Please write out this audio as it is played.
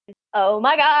Oh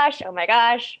my gosh. Oh my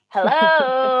gosh.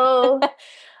 Hello.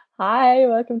 Hi,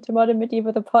 welcome to Modern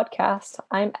Medieval, the podcast.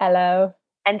 I'm Ello.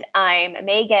 And I'm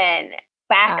Megan, Uh,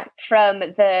 back from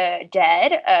the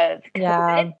dead of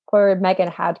yeah, COVID. poor Megan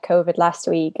had COVID last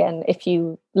week, and if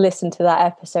you listen to that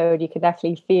episode, you can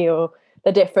definitely feel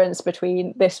the difference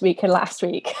between this week and last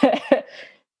week.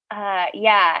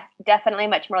 Yeah, definitely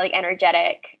much more like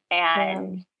energetic Yeah,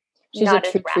 and she's a not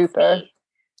as true trooper, raspy.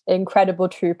 incredible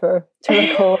trooper to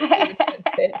record being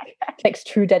sick. Takes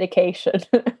true dedication.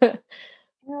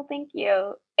 Well, thank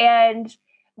you. And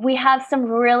we have some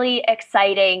really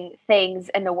exciting things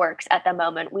in the works at the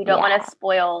moment. We don't want Yeah, to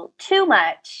spoil too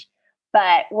much,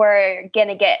 but we're going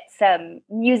to get some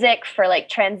music for like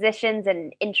transitions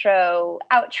and intro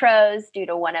outros due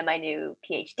to one of my new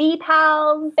PhD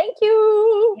pals. thank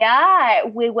you. Yeah,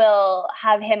 we will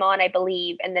have him on, I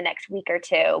believe, in the next week or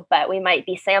two, but we might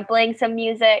be sampling some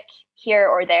music here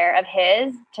or there of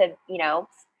his to, gotta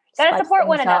Spice support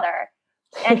one things up. another.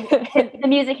 And the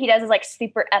music he does is like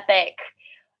super epic,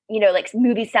 like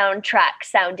movie soundtrack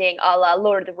sounding a la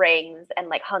Lord of the Rings and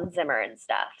like Hans Zimmer and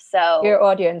stuff. So Your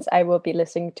audience, I will be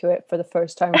listening to it for the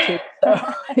first time too.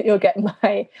 So you'll get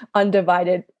my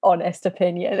undivided, honest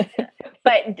opinion.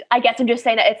 but I guess I'm just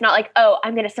saying that it's not like, oh,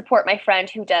 I'm going to support my friend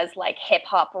who does like hip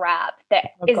hop rap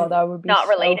that Oh is God, that would be not so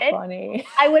related. funny.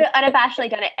 I would have unabashedly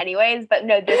done it anyways, but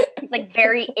no, this is like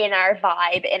very in our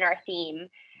vibe, in our theme.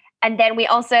 And then we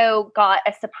also got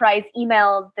a surprise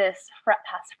email this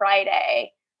past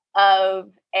Friday of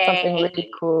Something a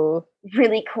really cool.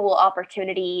 really cool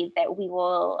opportunity that we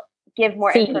will give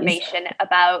more Please. information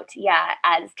about, yeah,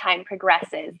 as time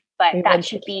progresses. But We that want to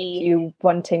should keep be, you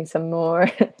wanting some more.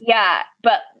 yeah.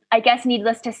 But I guess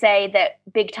needless to say that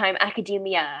big time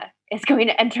academia is going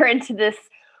to enter into this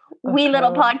Oh wee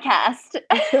little God. podcast.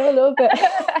 I feel a little bit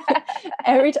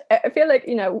I feel like,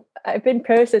 I've been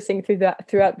processing through that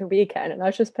throughout the weekend and I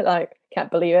was just been like, can't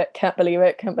believe it, can't believe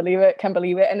it, can't believe it, can't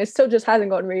believe it. And it still just hasn't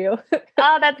gotten real.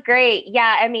 Oh, that's great.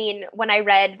 Yeah, I mean, when I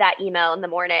read that email in the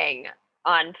morning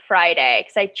on Friday,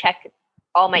 because I check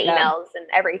all my Yeah. emails and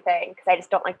everything, because I just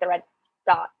don't like the red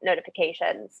dot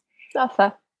notifications. Not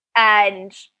fair.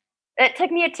 And it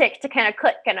took me a tick to kind of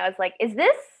click, and I was like, is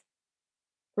this?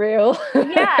 Real.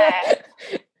 Yeah.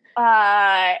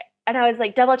 And I was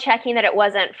like double checking that it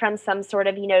wasn't from some sort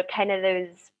of, kind of those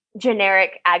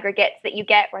generic aggregates that you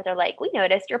get where they're like, we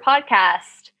noticed your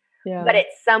podcast. But Yeah.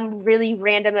 it's some really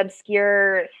random,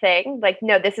 obscure thing. Like,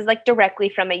 no, this is like directly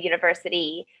from a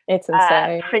university It's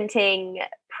insane. printing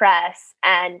press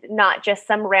and not just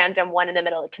some random one in the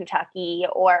middle of Kentucky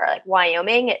or like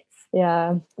Wyoming. It's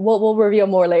Yeah, we'll reveal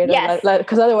more later, yes.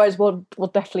 because otherwise we'll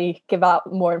definitely give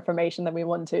out more information than we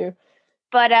want to.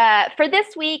 But for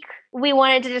this week, we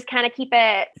wanted to just kind of keep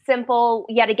it simple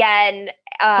yet again.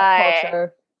 Pop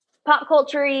culture. Pop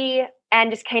culture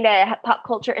and just kind of pop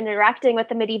culture interacting with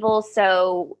the medievals.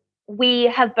 So we're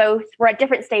at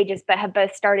different stages, but have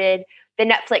both started the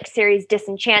Netflix series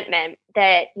Disenchantment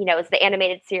that, is the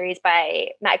animated series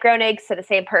by Matt Groening. So the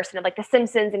same person of like The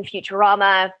Simpsons and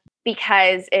Futurama,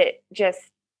 because it just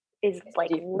is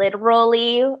like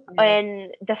literally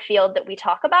in the field that we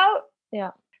talk about.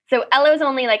 Yeah. So Ella's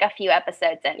only like a few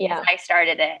episodes in because Yeah. I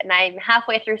started it, and I'm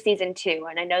halfway through season 2,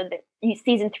 and I know that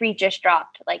season 3 just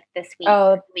dropped like this week,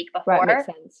 Oh, the week right, before. makes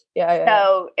sense. Yeah.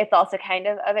 So it's also kind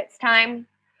of its time.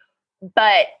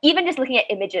 But even just looking at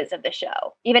images of the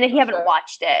show, even if you haven't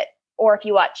watched it, or if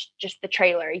you watch just the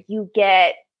trailer, you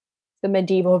get the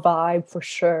medieval vibe for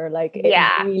sure. Like it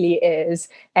yeah. really is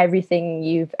everything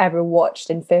you've ever watched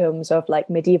in films of like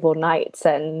medieval knights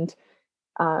and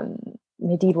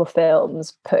medieval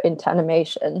films put into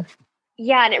animation.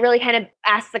 Yeah, and it really kind of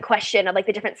asks the question of like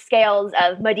the different scales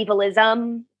of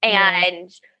medievalism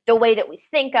and the way that we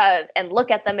think of and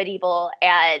look at the medieval.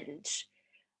 And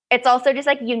it's also just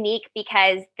like unique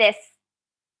because this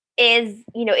is,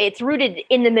 it's rooted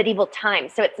in the medieval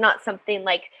times. So it's not something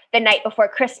like The Night Before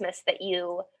Christmas that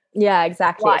you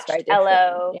Exactly. watched,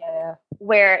 Ello, yeah.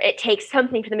 where it takes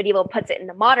something from the medieval and puts it in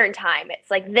the modern time.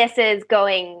 It's like this is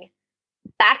going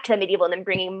back to the medieval and then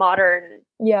bringing modern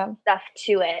stuff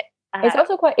to it. It's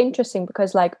also quite interesting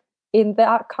because like in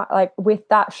that like with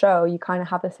that show you kind of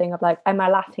have the thing of like, am I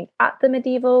laughing at the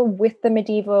medieval, with the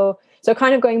medieval? So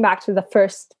kind of going back to the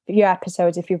first few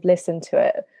episodes, if you've listened to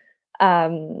it,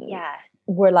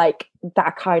 where like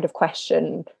that kind of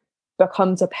question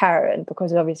becomes apparent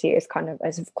because obviously it's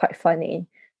quite funny,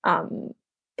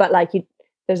 but like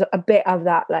there's a bit of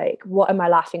that like, what am I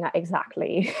laughing at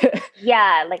exactly?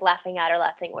 Like laughing at or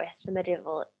laughing with the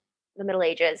Middle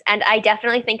Ages. And I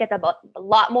definitely think it's about a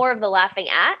lot more of the laughing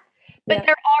at, but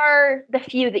there are the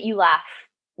few that you laugh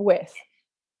with.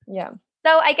 Yeah.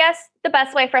 So I guess the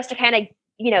best way for us to kind of,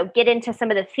 get into some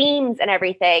of the themes and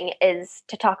everything is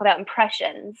to talk about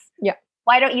impressions. Yeah.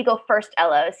 Why don't you go first,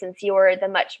 Ello, since you're the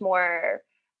much more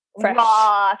Fresh.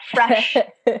 raw, fresh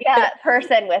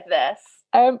person with this?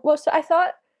 Well, so I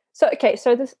thought, so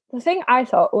the thing I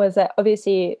thought was that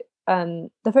obviously the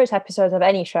first episodes of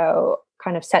any show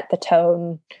kind of set the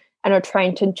tone and are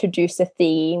trying to introduce the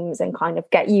themes and kind of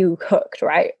get you hooked,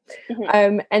 right?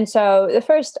 Mhm. And so the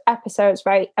first episodes,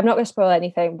 right? I'm not going to spoil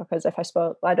anything because if I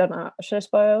spoil, I don't know. Should I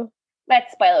spoil? But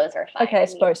spoilers are fine. Okay,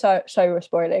 spoil. Sorry, we're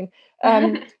spoiling.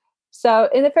 So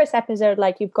in the first episode,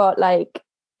 like you've got like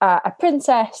a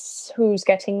princess who's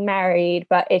getting married,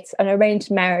 but it's an arranged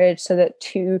marriage so that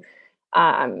two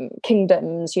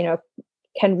kingdoms,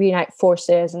 can reunite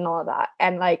forces and all that.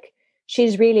 And like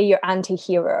she's really your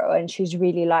anti-hero, and she's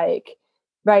really like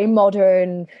very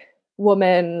modern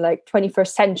woman, like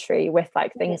 21st century, with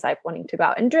like things like wanting to go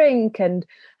out and drink and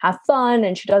have fun,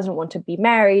 and she doesn't want to be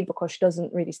married because she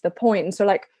doesn't really see the point. And so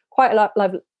like quite a lot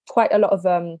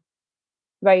of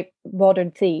very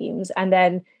modern themes. And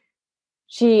then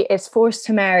she is forced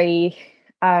to marry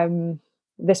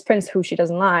this prince who she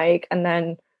doesn't like, and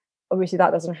then obviously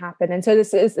that doesn't happen. And so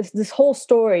this whole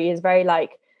story is very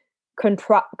like kind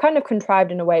of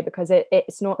contrived in a way, because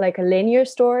it's not like a linear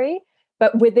story,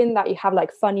 but within that you have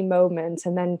like funny moments,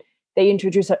 and then they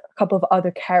introduce a couple of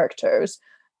other characters.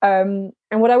 And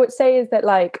what I would say is that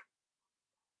like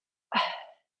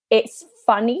it's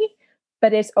funny,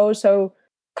 but it's also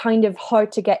kind of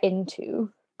hard to get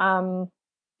into. But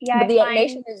the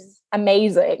animation is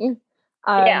amazing.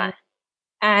 And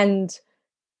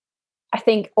I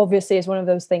think obviously it's one of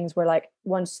those things where like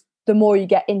once the more you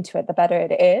get into it, the better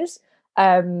it is.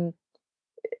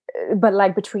 But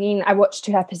like I watched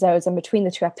 2 episodes, and between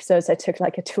the 2 episodes I took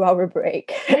like a 2-hour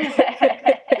break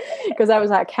because I was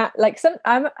like,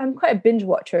 I'm quite a binge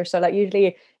watcher, so like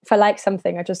usually if I like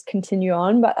something I just continue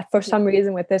on, but for some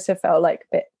reason with this it felt like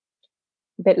a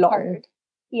bit long. Hard.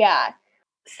 Yeah.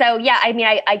 So yeah, I mean,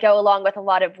 I go along with a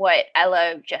lot of what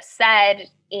Ella just said,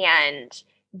 and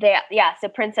so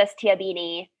Princess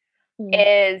Tiabini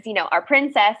is, our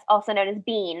princess, also known as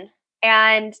Bean,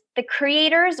 and the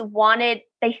creators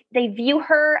they view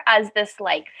her as this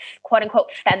like quote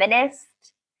unquote feminist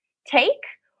take,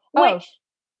 which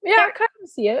I kind of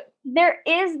see it. There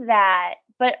is that,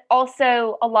 but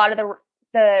also a lot of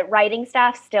the writing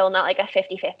staff still not like a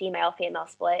 50-50 male female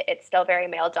split. It's still very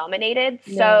male dominated.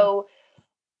 Yeah. So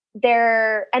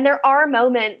there are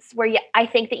moments where I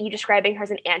think that you describing her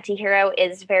as an anti-hero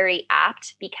is very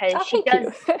apt, because she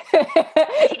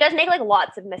does make like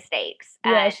lots of mistakes.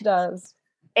 Yeah, she does.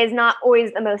 Is not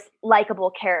always the most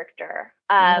likable character.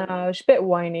 No, she's a bit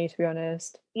whiny, to be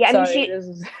honest. Yeah,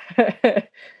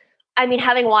 I mean,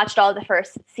 having watched all the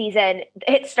first season,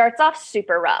 it starts off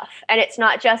super rough, and it's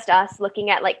not just us looking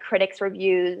at like critics'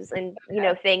 reviews and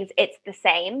things. It's the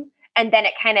same, and then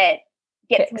it kind of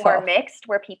gets more mixed,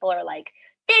 where people are like,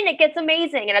 then it gets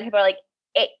amazing, and other people are like,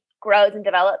 it grows and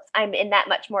develops. I'm in that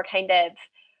much more kind of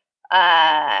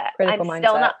critical I'm mindset.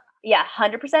 still not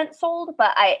 100% sold,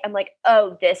 but I'm like,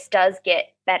 oh, this does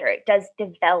get better, it does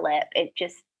develop, it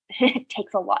just it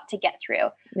takes a lot to get through.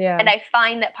 Yeah. And I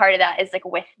find that part of that is like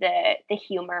with the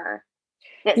humor,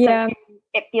 that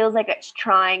it feels like it's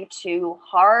trying too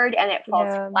hard and it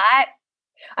falls flat.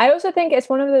 I also think it's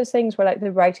one of those things where like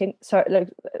the writing, like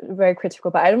very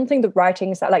critical, but I don't think the writing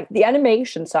is that, like the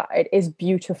animation side is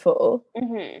beautiful.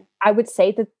 Mm-hmm. I would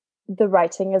say that the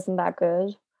writing isn't that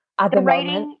good at the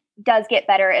writing moment. Does get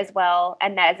better as well,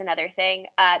 and that is another thing.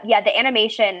 The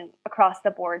animation across the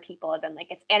board, people have been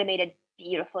like, it's animated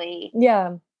beautifully.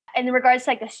 Yeah. In regards to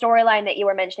like the storyline that you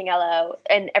were mentioning, Ello,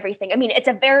 and everything, I mean, it's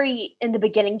a very, in the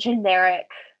beginning,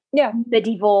 generic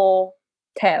medieval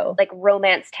tale, like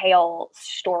romance tale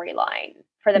storyline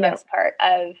for the most part,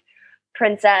 of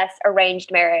princess,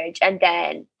 arranged marriage, and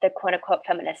then the quote unquote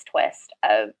feminist twist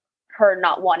of her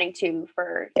not wanting to,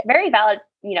 for very valid,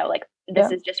 like, this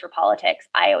is just for politics.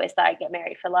 I always thought I'd get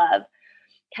married for love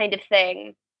kind of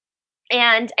thing.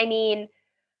 And I mean,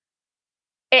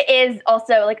 it is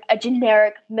also like a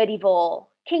generic medieval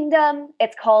kingdom.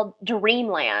 It's called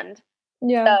Dreamland.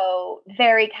 Yeah. So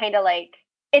very kind of like,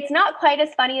 it's not quite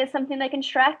as funny as something like in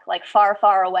Shrek, like Far,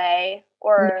 Far Away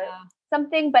or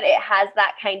something, but it has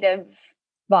that kind of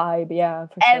vibe. Yeah.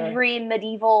 For every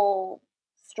medieval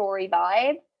story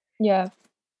vibe. Yeah.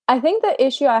 I think the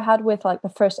issue I had with like the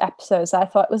first episodes, I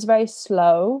thought was very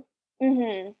slow.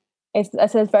 Mm-hmm.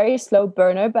 It's a very slow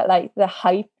burner, but like the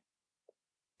hype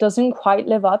doesn't quite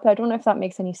live up. I don't know if that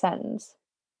makes any sense.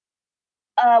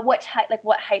 What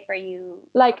hype are you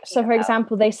like? So, for about?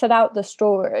 example, they set out the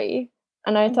story,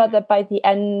 And I thought that by the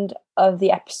end of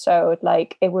the episode,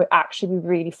 like it would actually be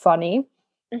really funny.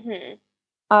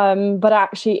 Mm-hmm. But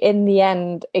actually in the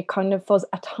end, it kind of falls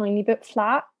a tiny bit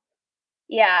flat.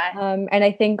 Yeah. And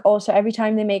I think also every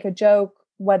time they make a joke,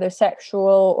 whether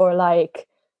sexual or like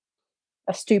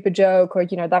a stupid joke or,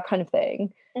 you know, that kind of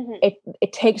thing,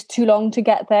 it takes too long to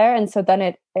get there. And so then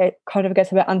it kind of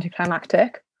gets a bit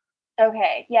anticlimactic.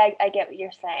 Okay. Yeah, I get what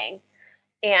you're saying.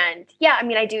 And yeah, I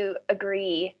mean, I do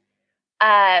agree.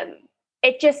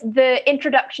 It just, the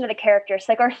introduction of the characters,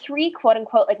 like our three quote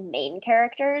unquote like main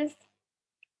characters,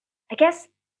 I guess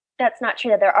that's not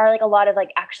true. There are like a lot of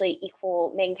like actually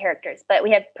equal main characters, but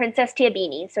we have Princess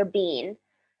Tiabini, so Bean,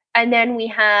 and then we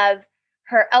have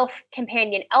her elf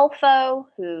companion Elfo,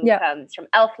 who comes from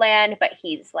Elfland, but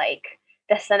he's like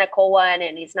the cynical one,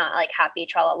 and he's not like happy,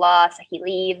 tra la la, so he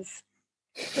leaves.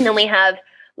 And then we have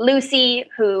Lucy,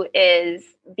 who is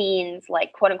Bean's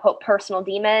like quote unquote personal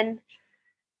demon,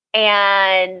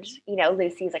 and you know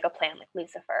Lucy's like a plan like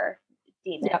Lucifer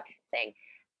demon thing.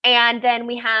 And then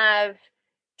we have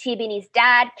Tiabini's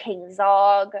dad, King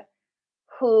Zog,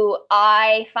 who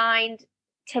I find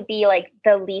to be like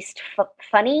the least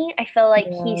funny. I feel like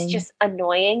he's just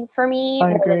annoying for me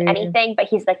more than anything, but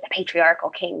he's like the patriarchal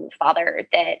king father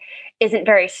that isn't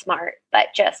very smart, but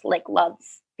just like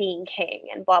loves being king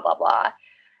and blah, blah, blah.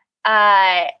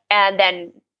 And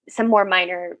then some more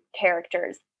minor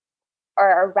characters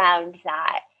are around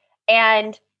that.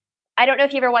 And I don't know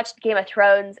if you ever watched Game of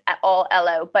Thrones at all,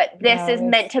 Elo, but this is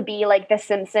meant to be like The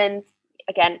Simpsons,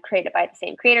 again, created by the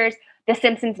same creators. The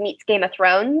Simpsons meets Game of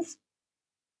Thrones.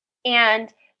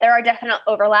 And there are definite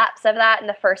overlaps of that in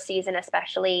the first season,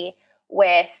 especially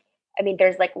with, I mean,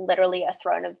 there's like literally a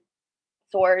throne of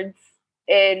swords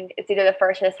in, it's either the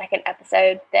first or the second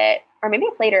episode that, or maybe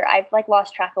it's later, I've like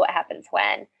lost track of what happens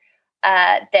when,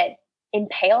 that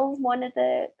impales one of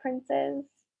the princes.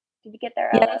 Did you get there?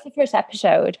 Yeah, that's the first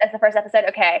episode. That's the first episode.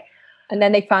 Okay. And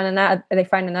then they find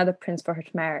another prince for her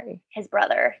to marry. His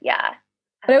brother. Yeah.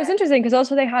 But it was interesting because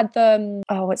also they had the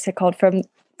what's it called from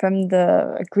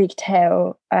the Greek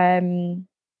tale, when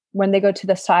they go to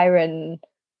the siren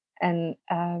and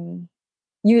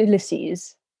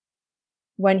Ulysses,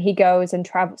 when he goes and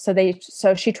travels.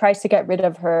 So she tries to get rid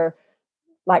of her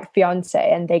like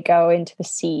fiance, and they go into the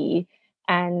sea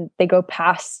and they go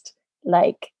past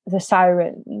like the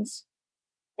sirens.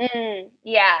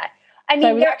 Yeah. I mean, so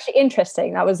it was actually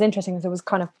interesting. That was interesting because it was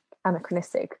kind of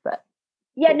anachronistic, but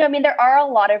yeah, no, I mean, there are a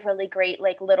lot of really great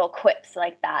like little quips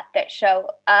like that show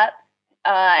up,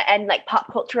 and like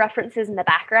pop culture references in the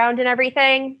background and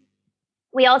everything.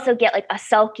 We also get like a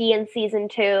Selkie in season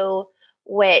 2,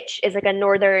 which is like a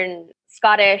Northern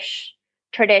Scottish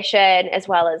tradition, as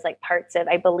well as like parts of,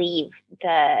 I believe,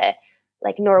 the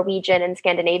like Norwegian and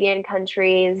Scandinavian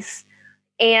countries.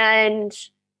 And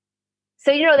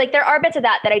so, you know, like there are bits of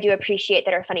that I do appreciate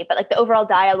that are funny, but like the overall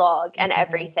dialogue and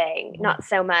everything, not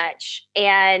so much.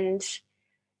 And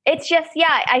it's just,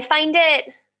 yeah, I find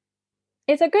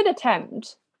it's a good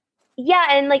attempt. Yeah.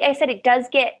 And like I said, it does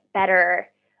get better,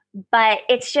 but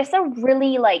it's just a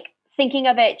really like thinking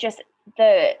of it, just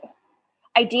the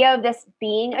idea of this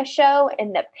being a show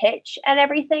and the pitch and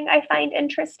everything I find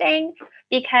interesting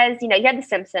because, you know, you had The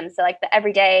Simpsons, so like the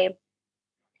everyday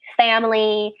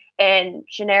family in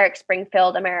generic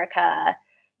Springfield, America,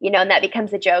 you know, and that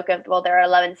becomes a joke of, well, there are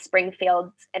 11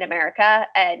 Springfields in America.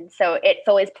 And so it's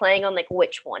always playing on like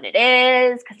which one it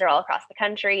is because they're all across the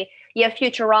country. You have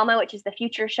Futurama, which is the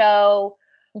future show.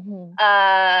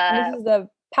 Mm-hmm. This is the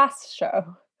past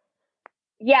show.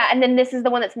 Yeah, and then this is the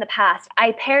one that's in the past.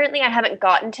 I haven't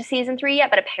gotten to season 3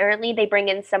 yet, but apparently they bring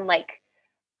in some like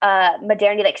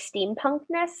modernity, like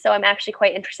steampunkness. So I'm actually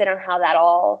quite interested in how that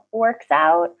all works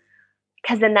out.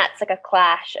 Because then that's like a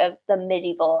clash of the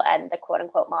medieval and the quote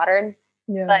unquote modern.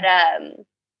 Yeah. But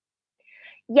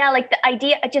yeah, like the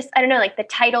idea, just, I don't know, like the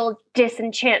title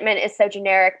Disenchantment is so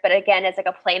generic, but again, it's like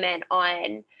a playment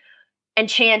on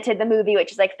Enchanted, the movie,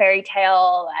 which is like fairy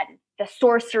tale, and the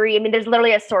sorcery. I mean, there's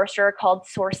literally a sorcerer called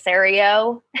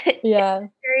Sorcerio. Yeah.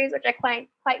 Series, which I find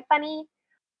quite funny.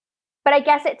 But I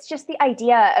guess it's just the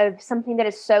idea of something that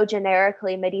is so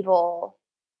generically medieval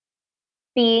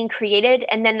being created,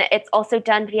 and then it's also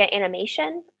done via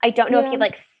animation. I don't know if you have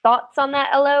like thoughts on that,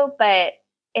 Elo, but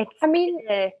it's, I mean,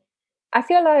 I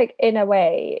feel like in a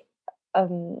way, a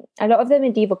lot of the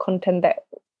medieval content that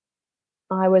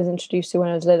I was introduced to when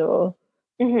I was little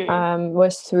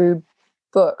was through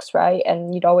books, right?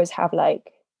 And you'd always have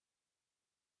like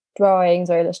drawings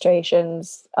or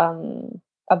illustrations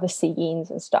of the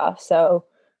scenes and stuff. So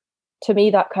to me,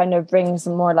 that kind of brings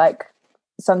more like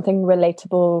something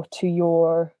relatable to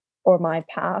your or my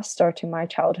past or to my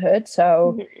childhood.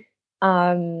 So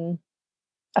I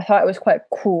thought it was quite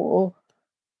cool,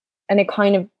 and it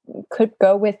kind of could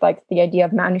go with like the idea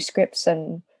of manuscripts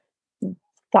and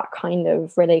that kind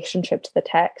of relationship to the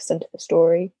text and to the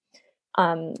story.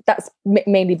 That's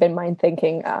maybe been my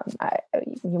thinking.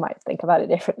 You might think about it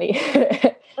differently.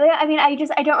 Yeah, I mean, I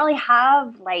don't really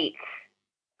have like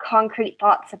concrete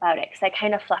thoughts about it because I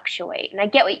kind of fluctuate, and I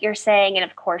get what you're saying. And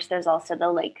of course, there's also the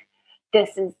like,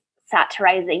 this is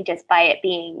satirizing just by it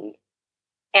being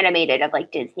animated of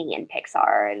like Disney and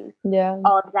Pixar and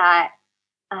all of that.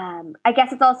 I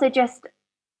guess it's also just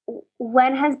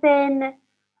when has been.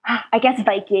 I guess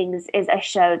Vikings is a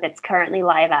show that's currently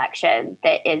live action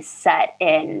that is set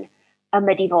in a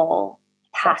medieval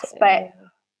past, but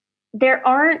there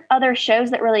aren't other shows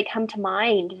that really come to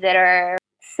mind that are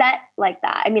set like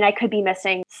that. I mean, I could be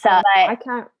missing some. I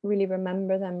can't really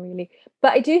remember them really.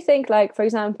 But I do think, like, for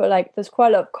example, like there's quite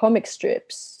a lot of comic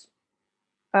strips.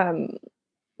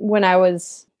 When I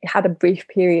had a brief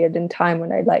period in time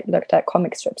when I like looked at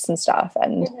comic strips and stuff,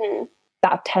 and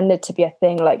that tended to be a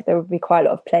thing. Like there would be quite a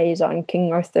lot of plays on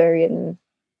King Arthurian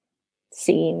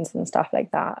scenes and stuff like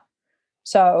that.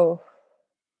 So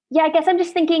yeah, I guess I'm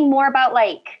just thinking more about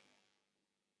like,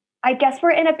 I guess we're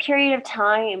in a period of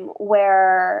time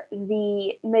where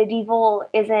the medieval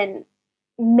isn't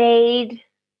made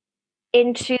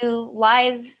into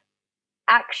live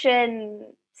action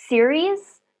series.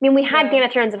 I mean, we had Game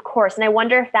of Thrones, of course, and I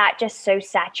wonder if that just so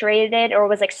saturated or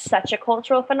was like such a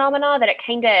cultural phenomenon that it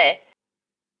kind of.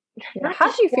 How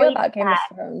do you feel about Game of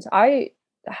Thrones? I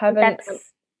haven't.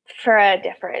 That's for a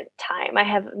different time. I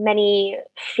have many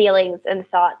feelings and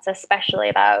thoughts, especially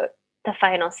about the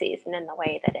final season and the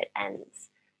way that it ends.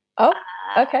 Oh,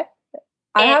 okay.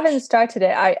 I haven't started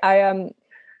it.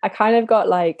 I kind of got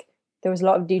like, there was a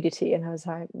lot of nudity, and I was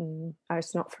like,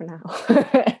 it's not for now.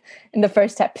 In the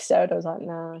first episode, I was like,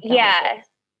 no. Yeah.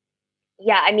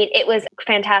 I mean, it was a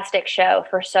fantastic show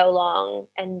for so long,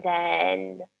 and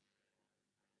then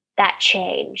that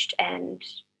changed, and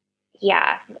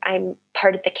yeah, I'm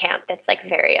part of the camp that's like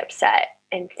very upset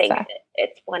and think that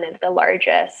it's one of the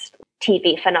largest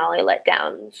TV finale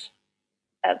letdowns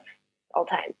of all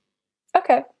time.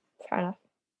 Okay, fair enough.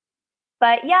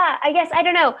 But yeah, I guess, I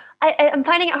don't know. I'm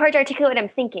finding it hard to articulate what I'm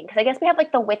thinking, because I guess we have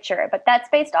like The Witcher, but that's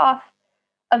based off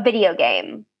a video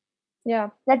game. Yeah.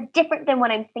 That's different than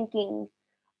what I'm thinking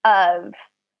of.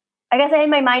 I guess in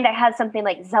my mind, I had something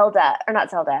like Zelda, or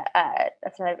not Zelda,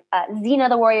 that's Xena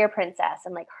the Warrior Princess,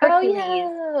 and like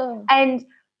Hercules, and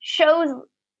shows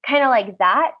kind of like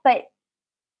that. But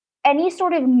any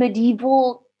sort of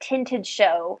medieval tinted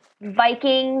show,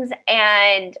 Vikings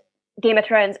and Game of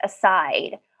Thrones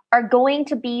aside, are going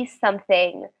to be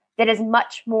something that is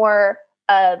much more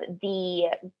of the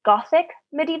Gothic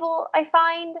medieval, I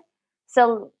find.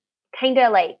 So kind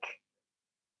of like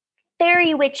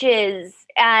fairy witches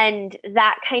and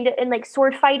that kind of, and like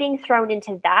sword fighting thrown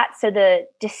into that. So the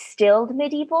distilled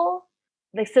medieval,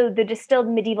 like, so the distilled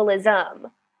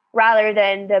medievalism rather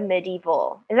than the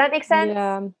medieval. Does that make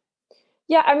sense?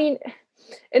 Yeah. I mean,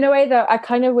 in a way though, I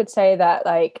kind of would say that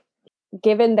like,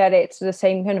 given that it's the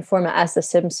same kind of format as The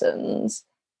Simpsons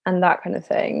and that kind of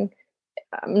thing,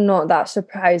 I'm not that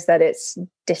surprised that it's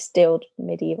distilled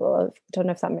medieval. I don't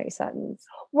know if that makes sense.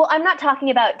 Well, I'm not talking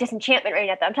about Disenchantment right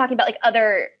now, though. I'm talking about like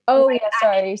other. Oh, yeah,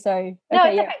 sorry. No,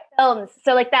 okay, it's okay. Films.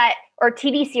 So like that, or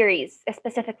TV series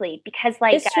specifically, because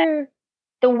like it's true.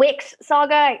 The Wix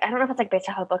saga, I don't know if it's like based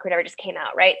off a book or whatever, just came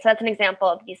out, right? So that's an example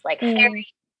of these like fairies,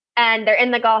 and they're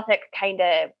in the Gothic kind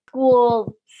of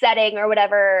school setting or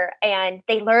whatever, and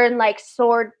they learn like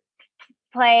sword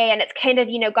play, and it's kind of,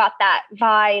 you know, got that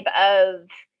vibe of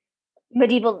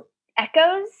medieval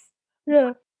echoes.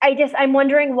 Yeah. I'm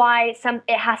wondering why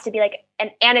it has to be like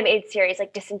an animated series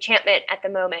like Disenchantment at the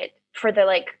moment for the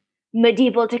like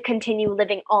medieval to continue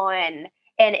living on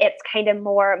in its kind of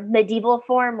more medieval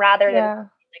form rather than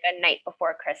like A Night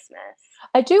Before Christmas.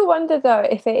 I do wonder though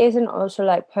if it isn't also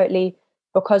like partly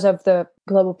because of the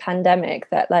global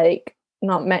pandemic that like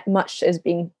not much is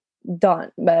being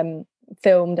done,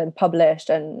 filmed and published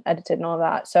and edited and all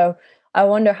that. So I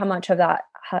wonder how much of that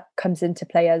comes into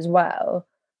play as well.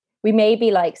 We may be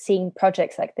like seeing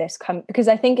projects like this come, because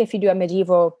I think if you do a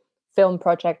medieval film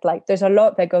project, like there's a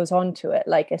lot that goes on to it.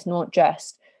 Like it's not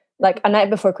just like A Night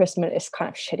Before Christmas is kind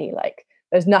of shitty. Like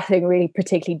there's nothing really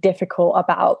particularly difficult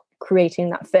about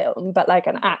creating that film, but like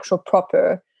an actual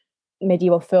proper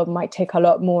medieval film might take a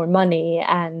lot more money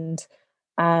and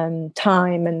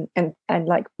time and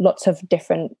like lots of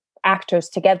different actors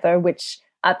together, which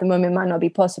at the moment might not be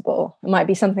possible. It might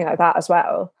be something like that as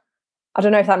well. I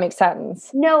don't know if that makes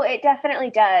sense. No, it definitely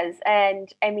does.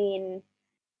 And I mean,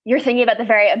 you're thinking about the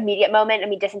very immediate moment. I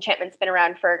mean, Disenchantment's been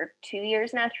around for 2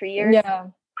 years now, 3 years. Yeah.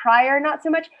 Prior, not so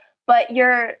much. But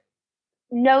your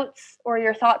notes or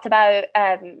your thoughts about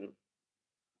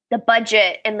the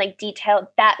budget and like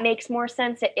detail, that makes more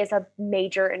sense. It is a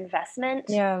major investment.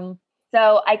 Yeah.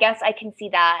 So I guess I can see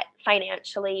that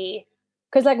financially.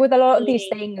 Because like with a lot of these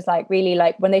things, like really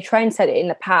like when they try and set it in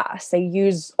the past, they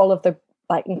use all of the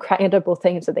like incredible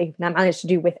things that they've now managed to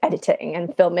do with editing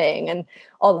and filming and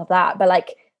all of that. But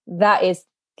like that is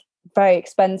very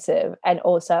expensive, and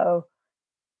also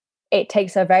it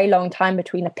takes a very long time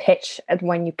between a pitch and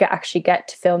when you actually get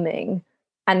to filming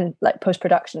and like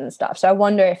post-production and stuff. So I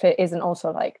wonder if it isn't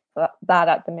also like that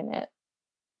at the minute.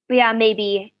 Yeah,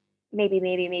 maybe.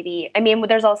 I mean,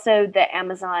 there's also the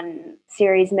Amazon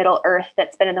series Middle Earth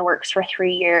that's been in the works for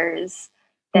 3 years.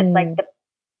 That's like the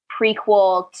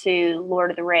prequel to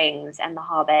Lord of the Rings and The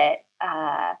Hobbit,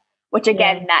 which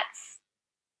again, that's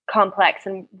complex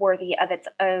and worthy of its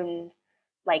own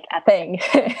like thing.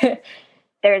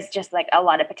 There's just like a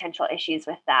lot of potential issues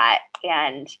with that.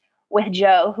 And with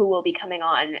Joe, who will be coming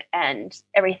on and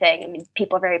everything, I mean,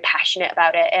 people are very passionate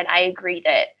about it. And I agree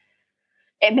that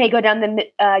it may go down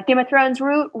the Game of Thrones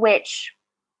route, which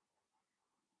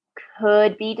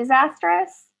could be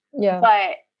disastrous. Yeah.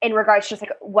 But in regards to just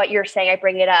like what you're saying, I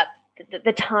bring it up,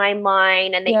 the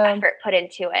timeline and the effort put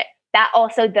into it. That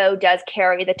also, though, does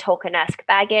carry the Tolkien-esque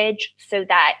baggage. So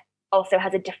that also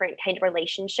has a different kind of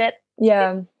relationship.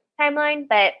 Yeah. Timeline.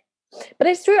 But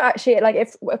it's true, actually. Like,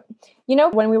 if you know,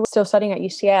 when we were still studying at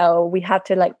UCL, we had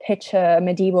to like pitch a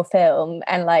medieval film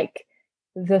and like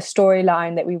the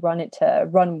storyline that we wanted to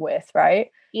run with,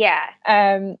 right? Yeah.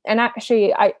 And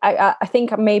actually I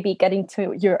think I'm maybe getting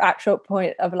to your actual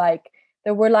point of like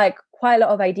there were like quite a lot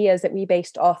of ideas that we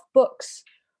based off books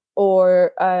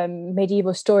or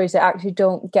medieval stories that actually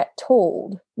don't get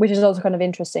told, which is also kind of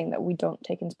interesting that we don't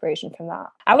take inspiration from that.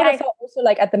 I would have thought also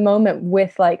like at the moment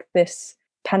with like this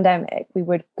pandemic we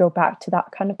would go back to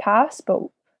that kind of past, but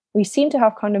we seem to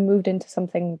have kind of moved into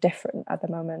something different at the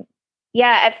moment.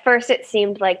 Yeah, at first it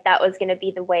seemed like that was going to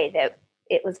be the way that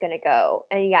it was going to go.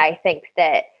 And yeah, I think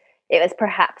that it was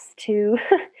perhaps too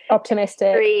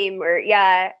optimistic. Extreme or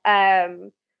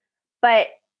but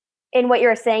in what you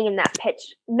were saying in that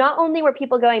pitch, not only were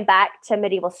people going back to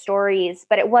medieval stories,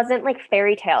 but it wasn't like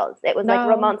fairy tales. It was like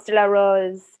Romance de la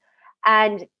Rose.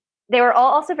 And they were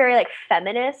all also very like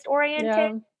feminist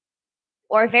oriented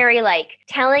or very like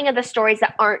telling of the stories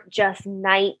that aren't just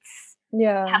knights,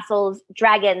 castles,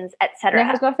 dragons, etc. It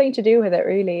has nothing to do with it,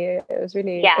 really. It was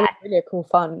really a cool,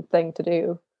 fun thing to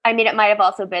do. I mean, it might have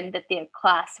also been that the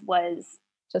class was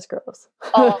just girls,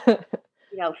 all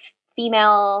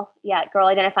female, girl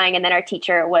identifying, and then our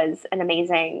teacher was an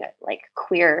amazing like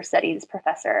queer studies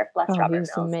professor, bless Robert Mills.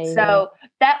 Amazing. So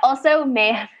that also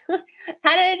may have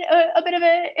had a bit of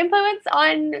an influence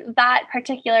on that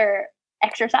particular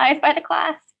exercise by the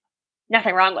class.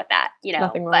 Nothing wrong with that,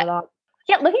 Nothing wrong with that.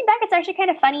 Yeah, looking back, it's actually kind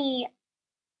of funny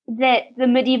that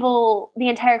the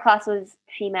entire class was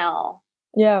female.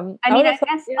 Yeah. I mean, I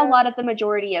guess a lot of the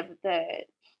majority of the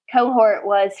cohort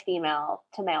was female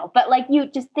to male, but like you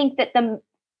just think that the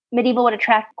medieval would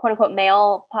attract quote unquote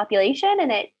male population,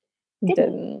 and it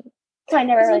didn't. So I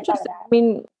never really thought of that. I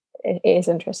mean, it is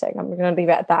interesting. I'm going to leave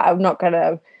it at that. I'm not going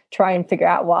to try and figure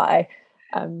out why.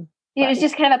 It was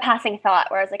just kind of a passing thought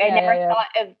where I was like, I never thought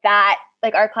of that,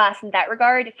 like our class in that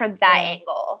regard from that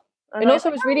angle. And also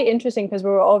it was really interesting because we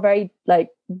were all very like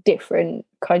different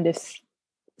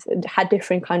had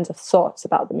different kinds of thoughts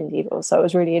about the medieval. So it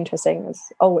was really interesting. As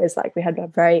always, like we had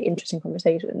very interesting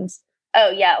conversations.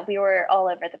 Oh yeah, we were all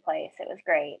over the place. It was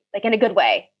great, like in a good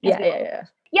way. Yeah.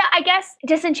 Yeah, I guess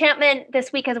Disenchantment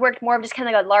this week has worked more of just kind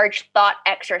of like a large thought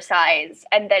exercise,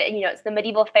 and that it's the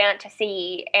medieval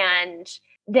fantasy, and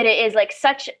that it is like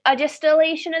such a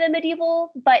distillation of the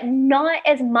medieval, but not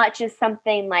as much as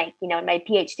something like in my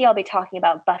PhD I'll be talking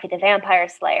about Buffy the Vampire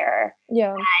Slayer.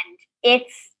 Yeah, and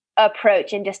its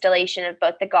approach and distillation of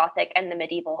both the Gothic and the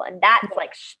medieval, and that's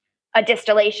like a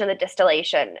distillation of the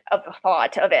distillation of the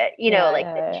thought of it.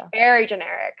 It's very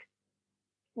generic.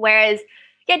 Whereas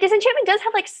Disenchantment does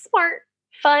have like smart,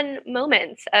 fun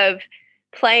moments of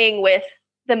playing with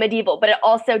the medieval, but it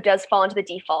also does fall into the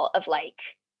default of like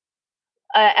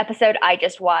episode I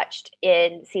just watched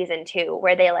in season 2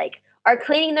 where they like are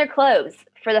cleaning their clothes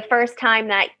for the first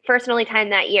and only time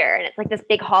that year, and it's like this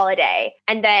big holiday,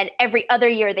 and then every other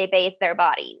year they bathe their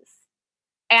bodies,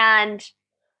 and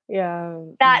Yeah.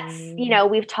 That's,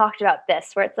 we've talked about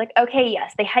this where it's like, okay,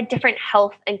 yes, they had different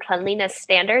health and cleanliness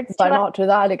standards, but not to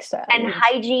that extent. And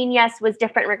hygiene, yes, was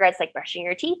different in regards like brushing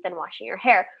your teeth and washing your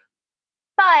hair.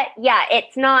 But yeah,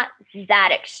 it's not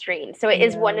that extreme. So it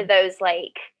is one of those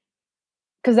like,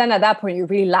 because then at that point you're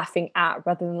really laughing at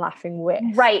rather than laughing with.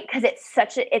 Right, because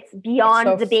it's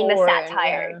beyond being the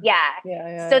satire.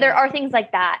 Yeah. So there are things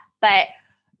like that. But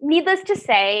needless to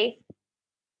say,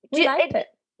 we liked it.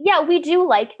 Yeah, we do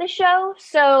like the show.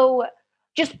 So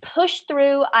just push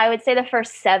through, I would say, the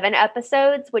first 7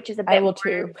 episodes, which is a bit more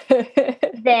too.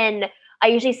 Then I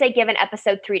usually say give an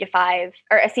episode 3 to 5,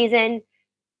 or a season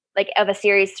like of a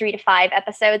series 3 to 5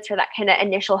 episodes for that kind of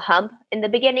initial hump in the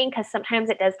beginning, because sometimes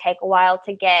it does take a while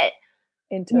to get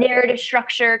into narrative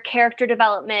structure, character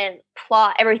development,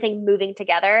 plot, everything moving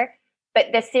together. But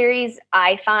the series,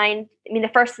 I find, the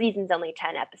first season's only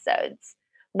 10 episodes,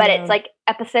 but it's like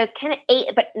episodes kind of 8,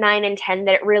 but 9 and 10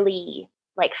 that it really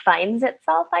like finds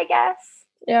itself, I guess.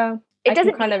 Yeah. I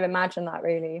can kind of imagine that,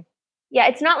 really. Yeah,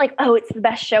 it's not like, oh, it's the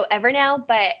best show ever now,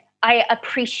 but I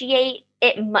appreciate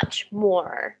it much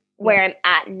more where I'm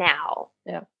at now.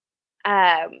 Yeah.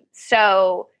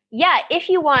 So yeah, if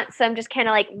you want some just kind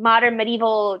of like modern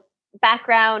medieval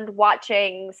background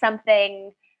watching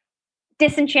something,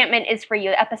 Disenchantment is for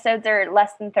you. Episodes are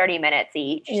less than 30 minutes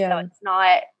each. So it's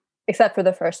not, except for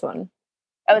the first one.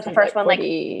 Oh, was the first one like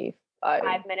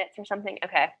 5 minutes or something?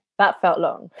 Okay. That felt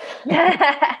long.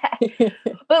 But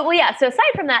well, yeah, so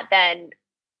aside from that, then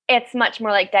it's much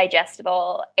more like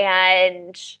digestible,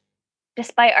 and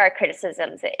despite our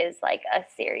criticisms, it is like a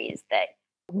series that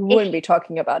we wouldn't be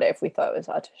talking about it if we thought it was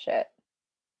utter shit.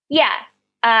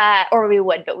 Yeah. Or we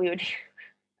would, but we would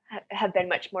have been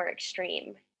much more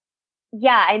extreme.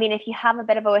 Yeah, if you have a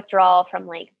bit of a withdrawal from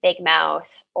like Big Mouth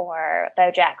or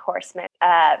BoJack Horseman,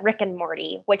 Rick and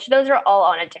Morty, which those are all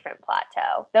on a different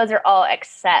plateau. Those are all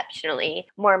exceptionally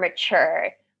more mature,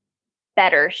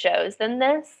 better shows than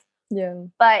this. Yeah.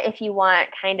 But if you want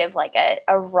kind of like a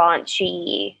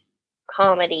raunchy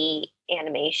comedy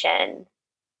animation,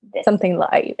 this something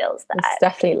light. Feels that. It's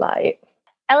definitely light.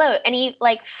 Hello, any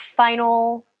like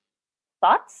final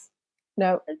thoughts?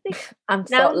 No, I'm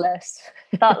thoughtless.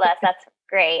 Thoughtless, that's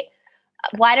great.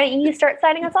 Why don't you start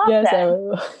signing us off then? Yes, I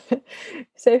will.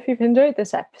 So if you've enjoyed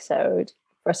this episode,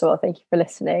 first of all, thank you for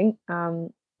listening.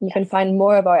 You can find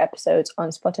more of our episodes on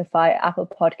Spotify, Apple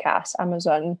Podcasts,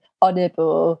 Amazon,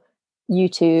 Audible,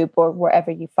 YouTube, or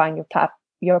wherever you find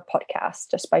your podcast,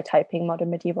 just by typing Modern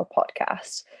Medieval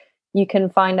Podcast. You can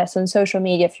find us on social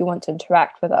media if you want to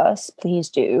interact with us. Please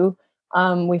do.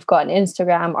 We've got an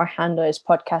Instagram. Our handle is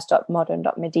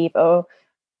podcast.modern.medieval.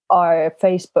 Our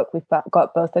Facebook, we've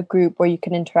got both a group where you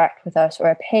can interact with us, or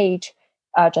a page.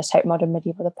 Just type Modern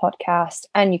Medieval the podcast.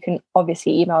 And you can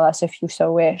obviously email us if you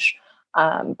so wish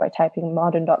by typing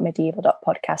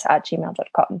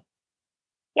modern.medieval.podcast@gmail.com.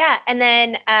 Yeah, and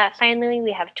then finally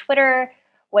we have Twitter,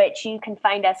 which you can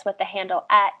find us with the handle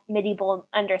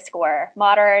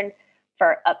 @medieval_modern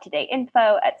for up-to-date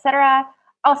info, etc.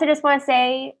 Also, just want to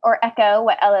say or echo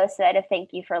what Elo said of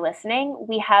thank you for listening.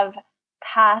 We have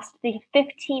passed the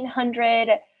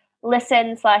 1,500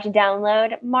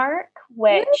 listen/download mark,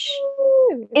 which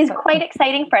is quite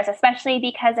exciting for us, especially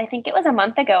because I think it was a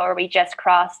month ago where we just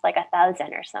crossed like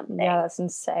 1,000 or something. Yeah, that's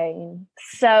insane.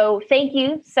 So thank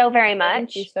you so very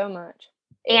much. Thank you so much.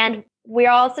 And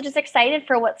we're also just excited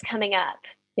for what's coming up.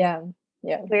 Yeah.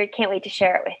 We can't wait to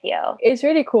share it with you. It's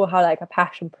really cool how like a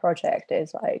passion project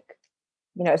is like,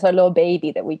 it's a little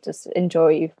baby that we just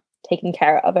enjoy taking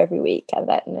care of every week, and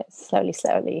then it's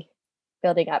slowly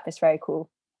building up. It's very cool.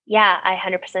 Yeah, I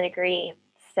 100% agree.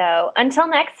 So until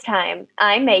next time,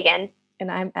 I'm Megan.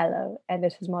 And I'm Elo, and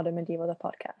this is Modern Medieval, the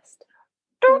podcast.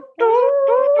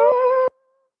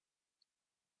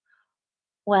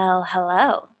 Well,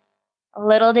 hello.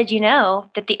 Little did you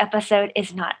know that the episode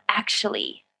is not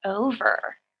actually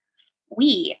over.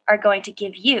 We are going to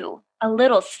give you a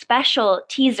little special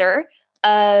teaser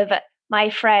of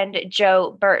my friend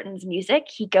Joe Burton's music.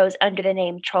 He goes under the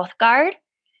name Trothgard.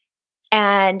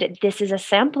 And this is a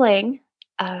sampling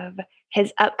of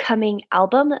his upcoming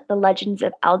album, The Legends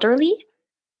of Alderley,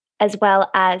 as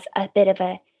well as a bit of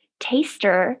a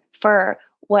taster for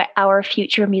what our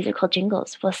future musical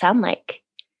jingles will sound like.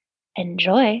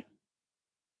 Enjoy.